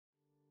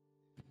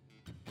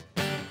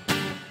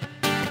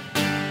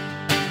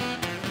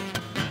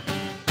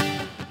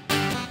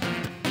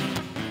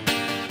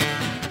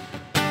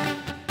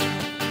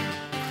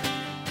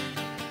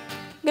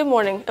Good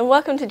morning and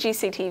welcome to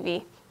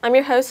GCTV. I'm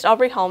your host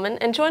Aubrey Hallman,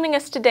 and joining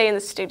us today in the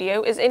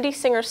studio is indie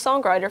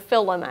singer-songwriter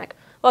Phil Lomac.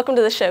 Welcome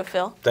to the show,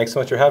 Phil. Thanks so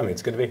much for having me.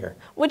 It's good to be here.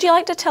 Would you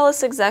like to tell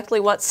us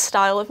exactly what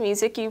style of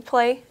music you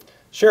play?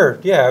 Sure.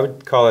 Yeah, I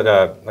would call it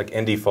like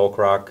indie folk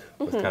rock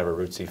with kind of a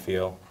rootsy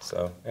feel.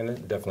 So, and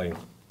it definitely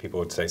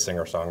people would say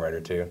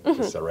singer-songwriter too.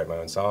 Just write my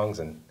own songs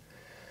and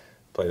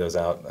play those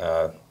out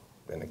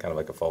in kind of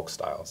like a folk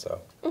style.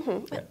 So,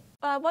 yeah.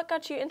 What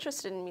got you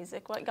interested in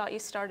music? What got you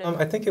started?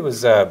 I think it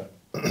was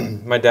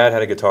my dad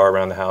had a guitar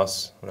around the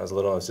house when I was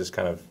little. It was just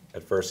kind of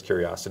at first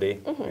curiosity,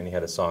 and he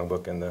had a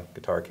songbook in the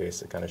guitar case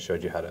that kind of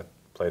showed you how to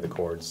play the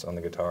chords on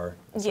the guitar.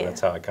 So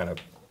that's how I kind of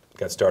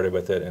got started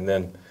with it. And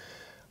then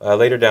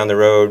later down the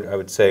road, I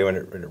would say when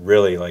it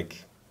really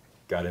like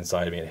got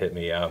inside of me and hit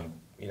me,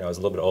 you know, I was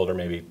a little bit older,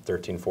 maybe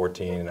 13,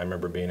 14, and I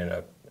remember being in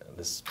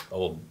this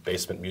old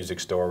basement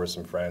music store with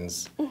some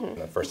friends. And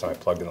the first time I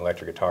plugged an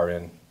electric guitar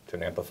in to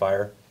an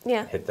amplifier,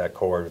 hit that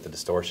chord with the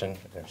distortion,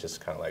 and it was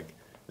just kind of like,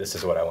 this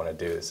is what I want to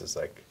do. This is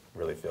like,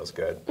 really feels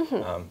good.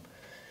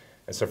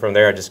 And so from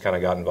there, I just kind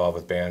of got involved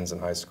with bands in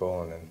high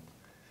school, and then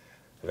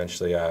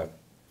eventually kind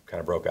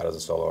of broke out as a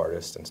solo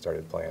artist and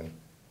started playing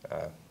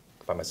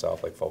by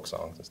myself, like folk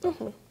songs and stuff.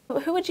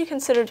 Who would you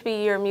consider to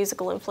be your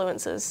musical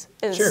influences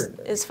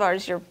as far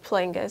as your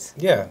playing goes?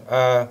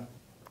 Yeah,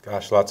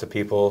 gosh, lots of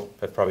people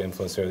have probably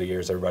influenced me over the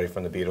years. Everybody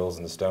from the Beatles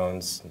and the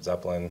Stones,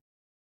 Zeppelin,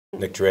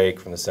 Nick Drake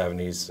from the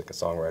 70s, like a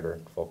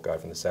songwriter, folk guy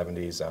from the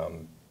 70s.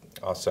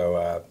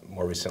 Also,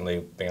 more recently,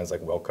 bands like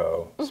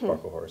Wilco,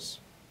 Sparkle Horse.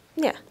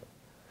 Yeah.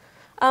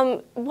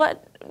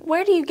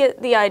 Where do you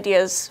get the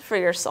ideas for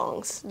your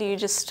songs? Do you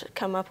just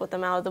come up with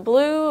them out of the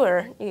blue,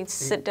 or you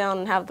sit down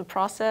and have the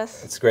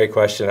process? It's a great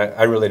question.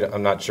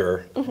 I'm not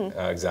sure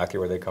exactly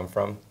where they come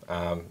from.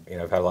 You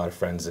know, I've had a lot of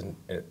friends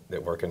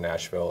that work in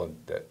Nashville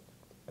that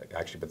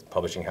actually with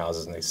publishing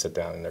houses, and they sit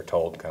down and they're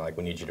told kind of like,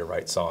 we need you to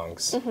write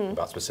songs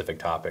about specific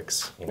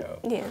topics, you know,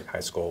 like high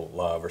school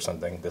love or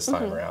something this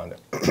time around.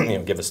 You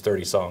know, give us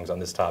 30 songs on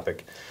this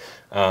topic,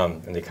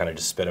 and they kind of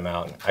just spit them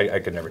out. I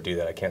could never do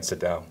that. I can't sit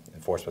down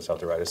and force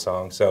myself to write a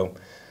song. So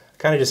I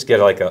kind of just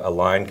get like a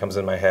line comes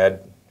in my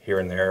head here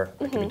and there.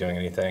 I could be doing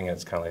anything, and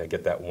it's kind of like I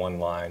get that one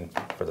line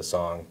for the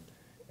song,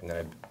 and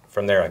then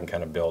from there I can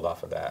kind of build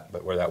off of that.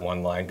 But where that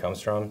one line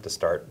comes from to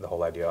start the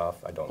whole idea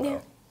off, I don't know.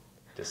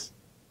 Just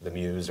the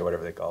muse or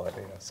whatever they call it,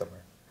 you know,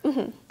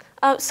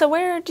 somewhere. So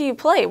where do you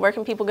play? Where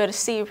can people go to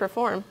see you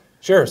perform?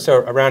 Sure. So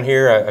around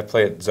here, I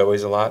play at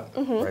Zoe's a lot,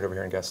 right over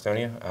here in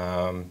Gastonia.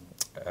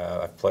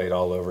 I've played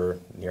all over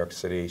New York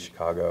City,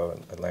 Chicago,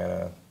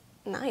 Atlanta.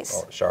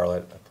 Nice.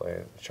 Charlotte.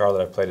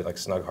 I've played at like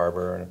Snug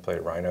Harbor, and I played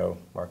at Rhino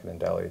Market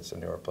and Deli. It's a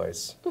newer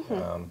place.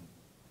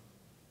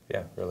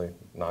 Yeah, really,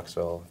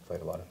 Knoxville. I've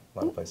played a lot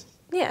of places.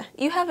 Yeah,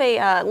 you have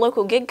a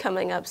local gig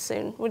coming up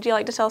soon. Would you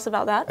like to tell us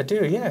about that? I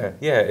do, yeah.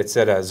 Yeah, it's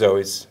at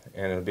Zoe's,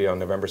 and it'll be on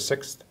November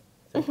 6th.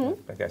 I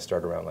think I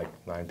start around like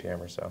 9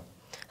 p.m. or so.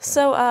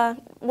 So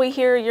we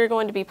hear you're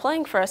going to be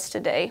playing for us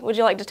today. Would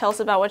you like to tell us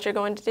about what you're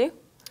going to do?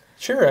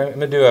 Sure, I'm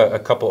going to do a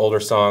couple older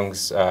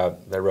songs that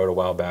I wrote a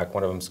while back.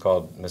 One of them is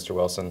called Mr.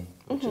 Wilson,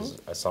 which is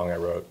a song I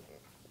wrote,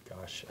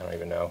 gosh, I don't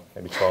even know,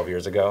 maybe 12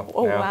 years ago.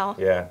 Oh, now. Wow.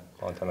 Yeah,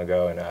 a long time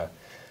ago, and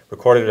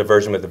recorded a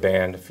version with the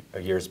band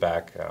years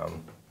back.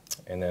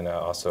 And then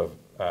also,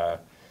 the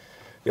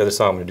other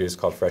song I'm going to do is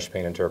called Fresh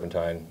Paint and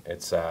Turpentine.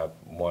 It's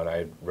one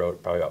I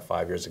wrote probably about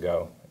 5 years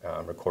ago,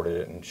 recorded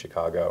it in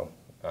Chicago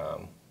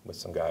with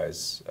some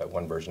guys,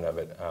 one version of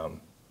it.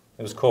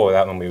 It was cool.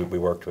 That one we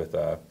worked with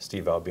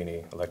Steve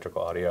Albini,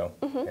 Electrical Audio,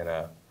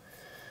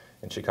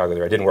 in Chicago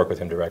there. I didn't work with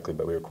him directly,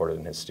 but we recorded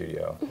in his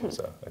studio. It was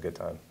a good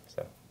time.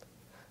 So.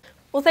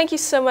 Well, thank you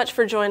so much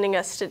for joining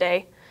us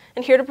today.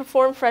 And here to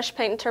perform Fresh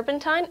Paint and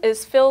Turpentine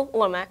is Phil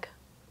Lomac.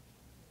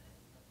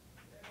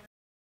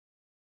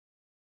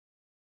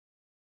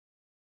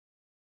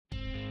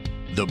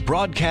 The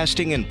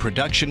Broadcasting and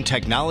Production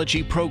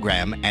Technology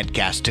program at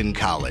Gaston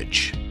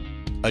College.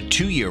 A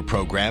 2-year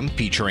program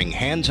featuring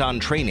hands-on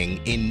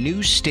training in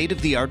new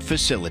state-of-the-art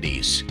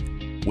facilities,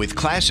 with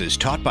classes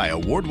taught by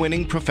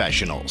award-winning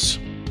professionals.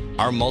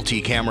 Our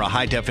multi-camera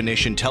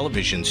high-definition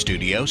television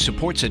studio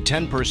supports a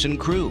 10-person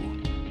crew,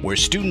 where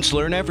students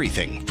learn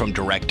everything from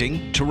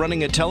directing to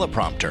running a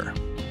teleprompter.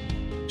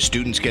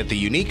 Students get the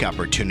unique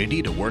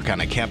opportunity to work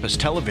on a campus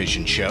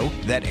television show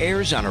that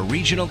airs on a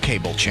regional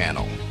cable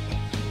channel.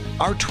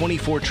 Our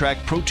 24-track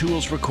Pro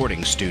Tools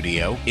recording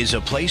studio is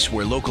a place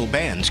where local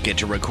bands get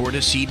to record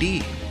a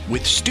CD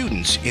with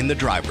students in the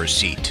driver's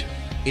seat.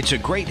 It's a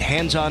great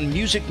hands-on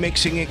music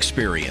mixing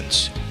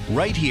experience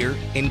right here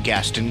in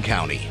Gaston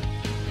County.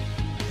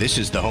 This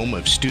is the home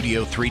of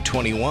Studio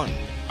 321,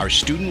 our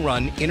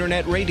student-run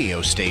internet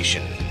radio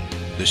station.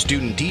 The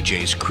student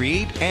DJs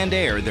create and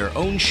air their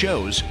own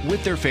shows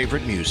with their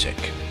favorite music,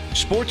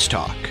 sports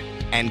talk,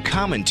 and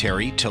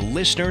commentary to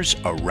listeners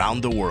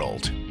around the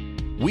world.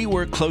 We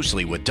work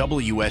closely with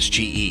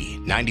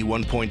WSGE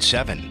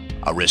 91.7,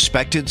 a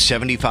respected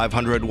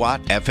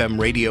 7,500-watt FM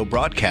radio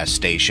broadcast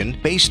station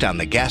based on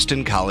the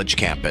Gaston College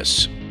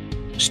campus.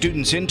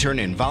 Students intern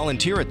and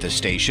volunteer at the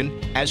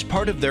station as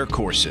part of their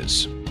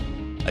courses.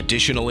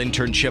 Additional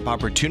internship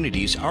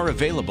opportunities are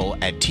available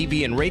at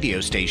TV and radio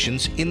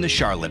stations in the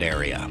Charlotte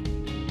area.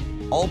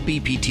 All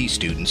BPT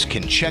students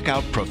can check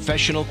out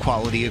professional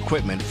quality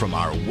equipment from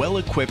our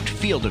well-equipped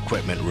field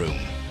equipment room,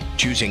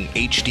 choosing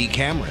HD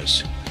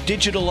cameras,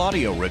 digital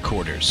audio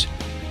recorders,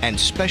 and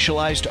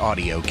specialized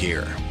audio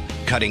gear,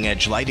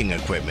 cutting-edge lighting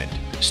equipment,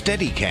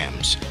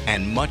 Steadicams,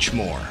 and much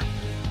more.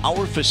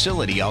 Our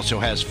facility also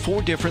has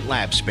 4 different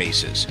lab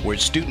spaces where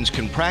students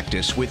can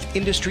practice with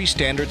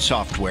industry-standard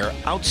software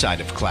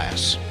outside of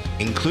class,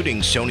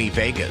 including Sony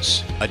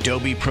Vegas,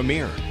 Adobe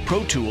Premiere,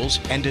 Pro Tools,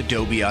 and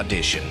Adobe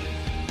Audition.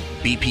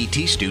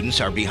 BPT students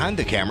are behind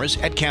the cameras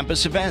at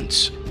campus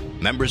events.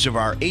 Members of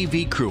our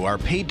AV crew are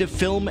paid to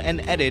film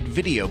and edit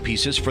video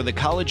pieces for the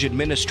college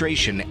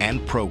administration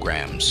and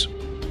programs.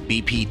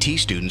 BPT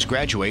students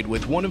graduate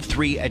with one of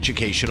 3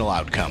 educational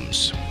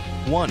outcomes.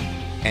 1,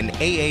 an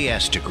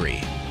AAS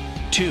degree.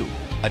 2,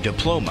 a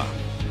diploma.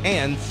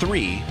 And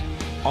 3,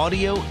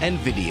 audio and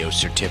video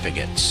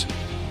certificates.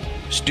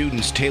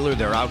 Students tailor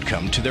their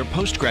outcome to their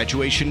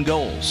post-graduation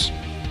goals.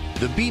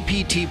 The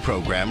BPT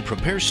program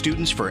prepares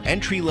students for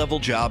entry-level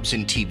jobs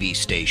in TV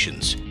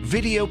stations,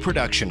 video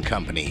production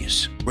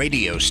companies,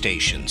 radio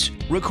stations,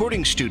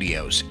 recording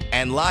studios,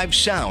 and live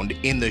sound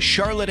in the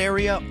Charlotte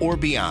area or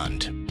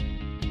beyond.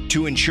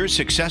 To ensure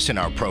success in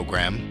our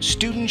program,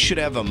 students should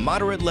have a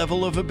moderate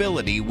level of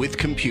ability with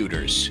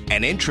computers,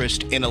 an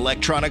interest in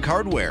electronic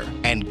hardware,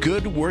 and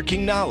good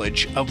working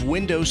knowledge of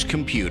Windows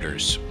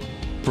computers.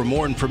 For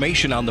more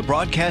information on the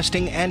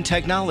Broadcasting and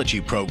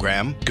Technology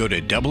program, go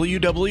to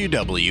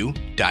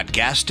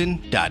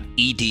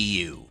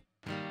www.gaston.edu.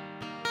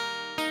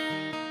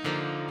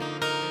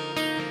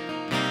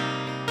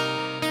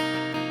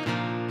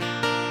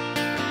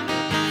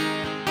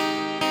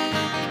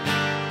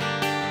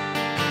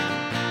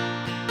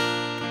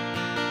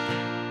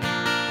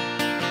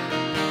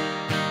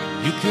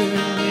 You could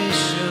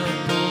wish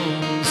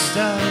upon the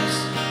stars,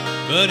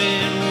 but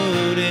it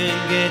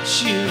wouldn't get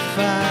you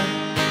far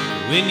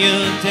when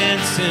you're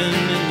dancing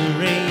in the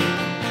rain.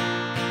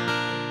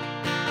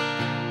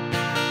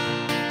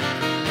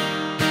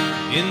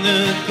 In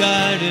the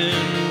garden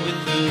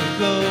with the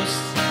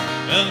ghosts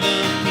of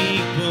the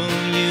people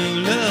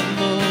you love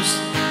most,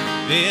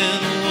 they're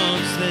the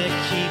ones that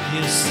keep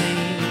you sane.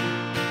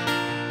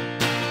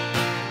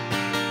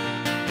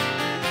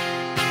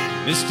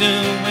 Mr.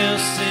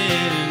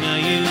 Wilson, are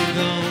you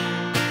gone?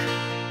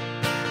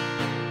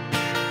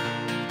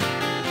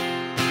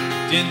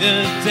 Did the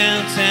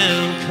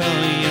downtown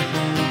call you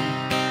home?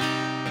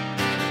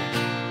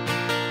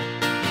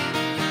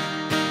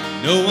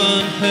 No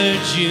one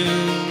heard you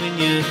when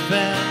you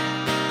fell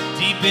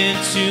deep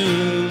into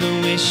the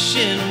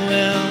wishing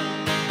well.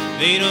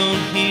 They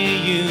don't hear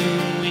you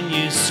when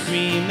you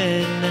scream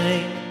at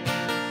night.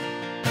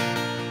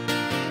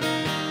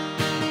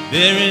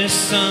 There is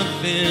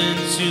something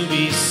to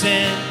be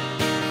said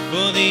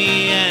for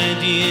the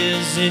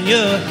ideas in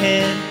your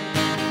head,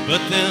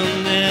 but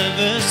they'll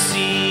never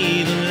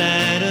see the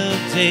light of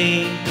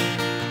day.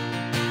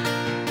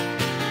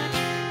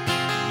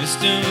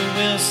 Mr.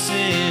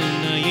 Wilson,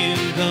 are you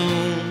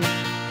gone?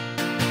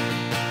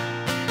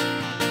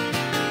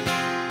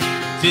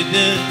 Did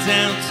the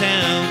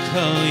downtown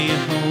call you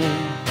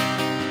home?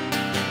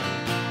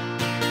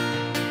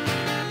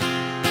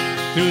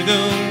 Through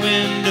the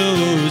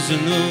windows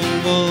and the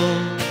wall,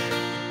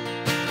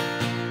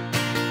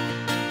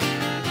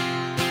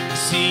 I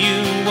see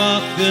you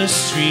walk the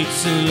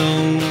streets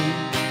alone.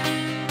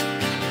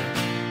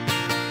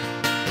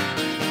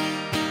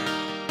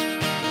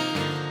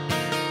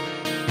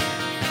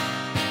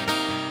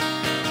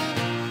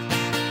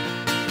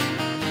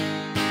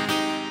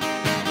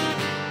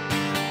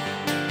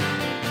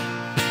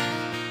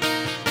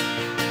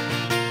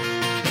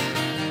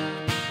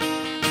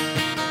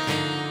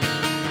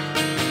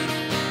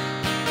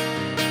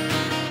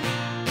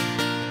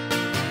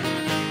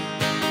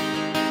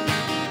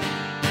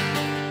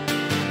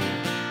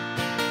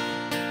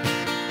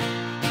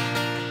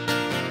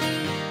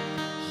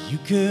 You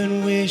could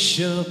wish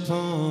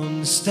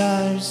upon the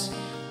stars,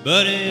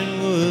 but it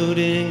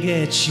wouldn't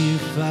get you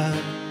far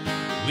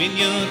when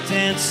you're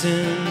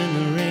dancing in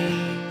the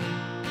rain.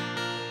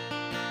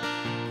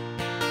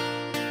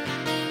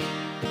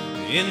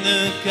 In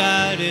the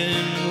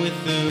garden with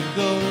the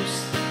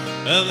ghosts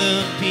of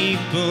the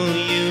people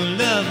you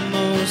love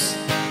most,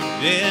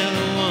 they're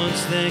the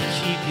ones that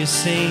keep you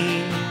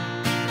sane.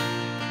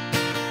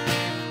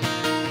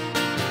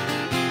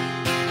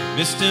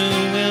 Mr.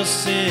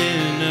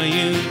 Wilson, are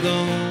you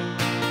gone?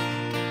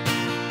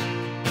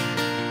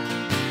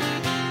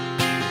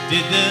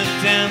 Did the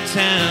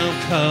downtown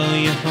call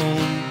you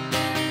home?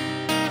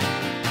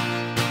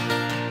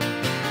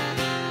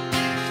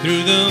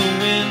 Through the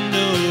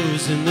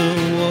windows and the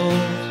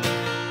walls,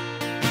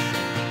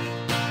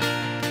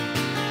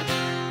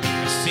 I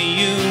see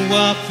you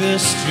walk the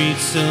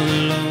streets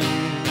alone.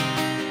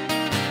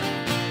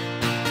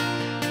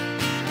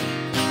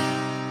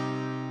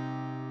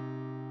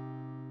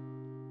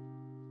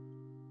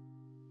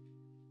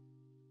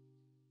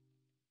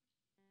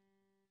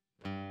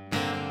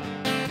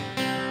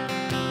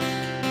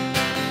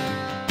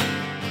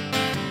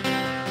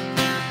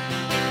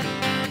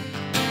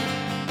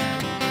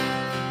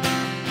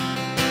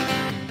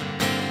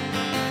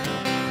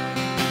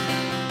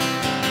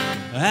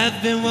 I've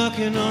been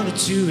walking on a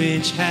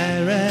 2-inch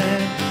high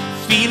ride,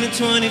 feeling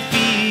 20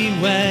 feet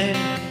wide.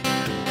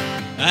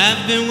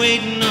 I've been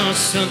waiting on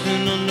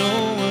something, don't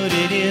know what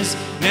it is.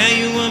 Now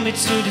you want me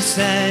to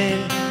decide.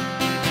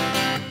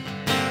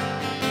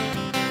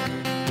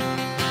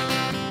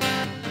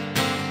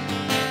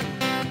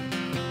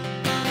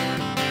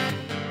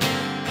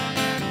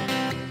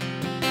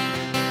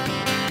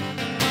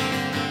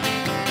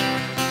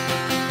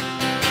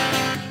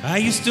 I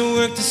used to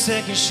work the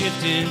second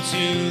shift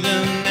into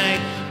the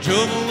night,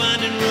 drove a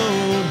winding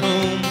road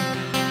home.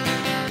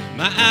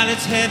 My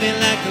eyelids heavy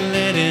like the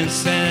lead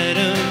inside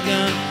a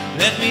gun,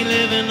 left me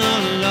living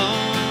all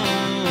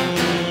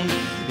alone.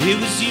 It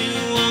was you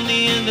on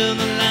the end of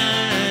the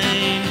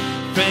line,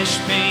 fresh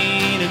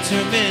paint and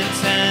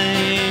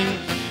turpentine.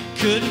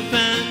 Couldn't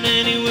find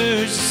many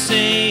words to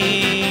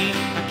say.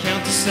 I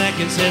count the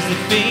seconds as they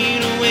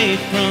fade away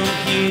from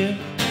here.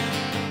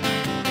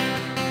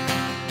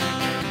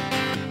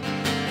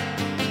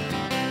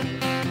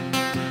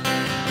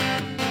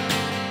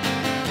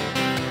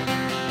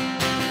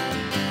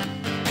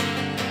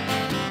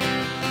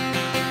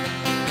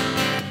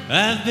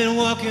 I've been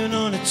walking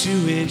on a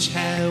 2-inch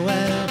high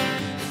wall,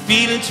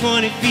 feeling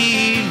 20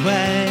 feet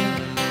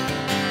wide.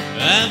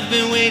 I've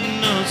been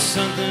waiting on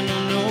something,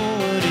 don't know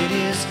what it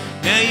is.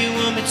 Now you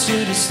want me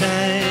to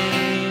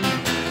decide.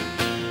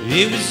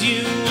 It was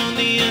you on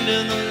the end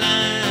of the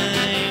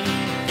line,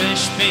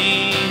 fresh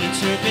paint and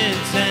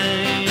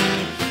turpentine.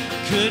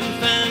 Couldn't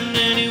find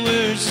any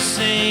words to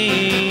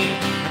say.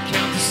 I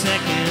count the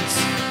seconds,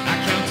 I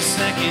count the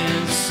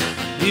seconds.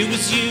 It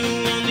was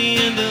you on the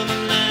end of the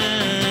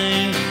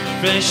line,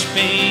 fresh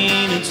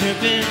paint and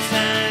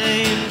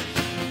turpentine.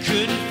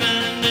 Couldn't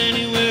find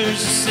any words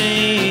to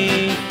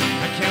say.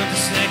 I count the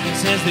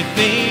seconds as they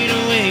fade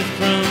away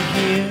from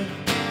here.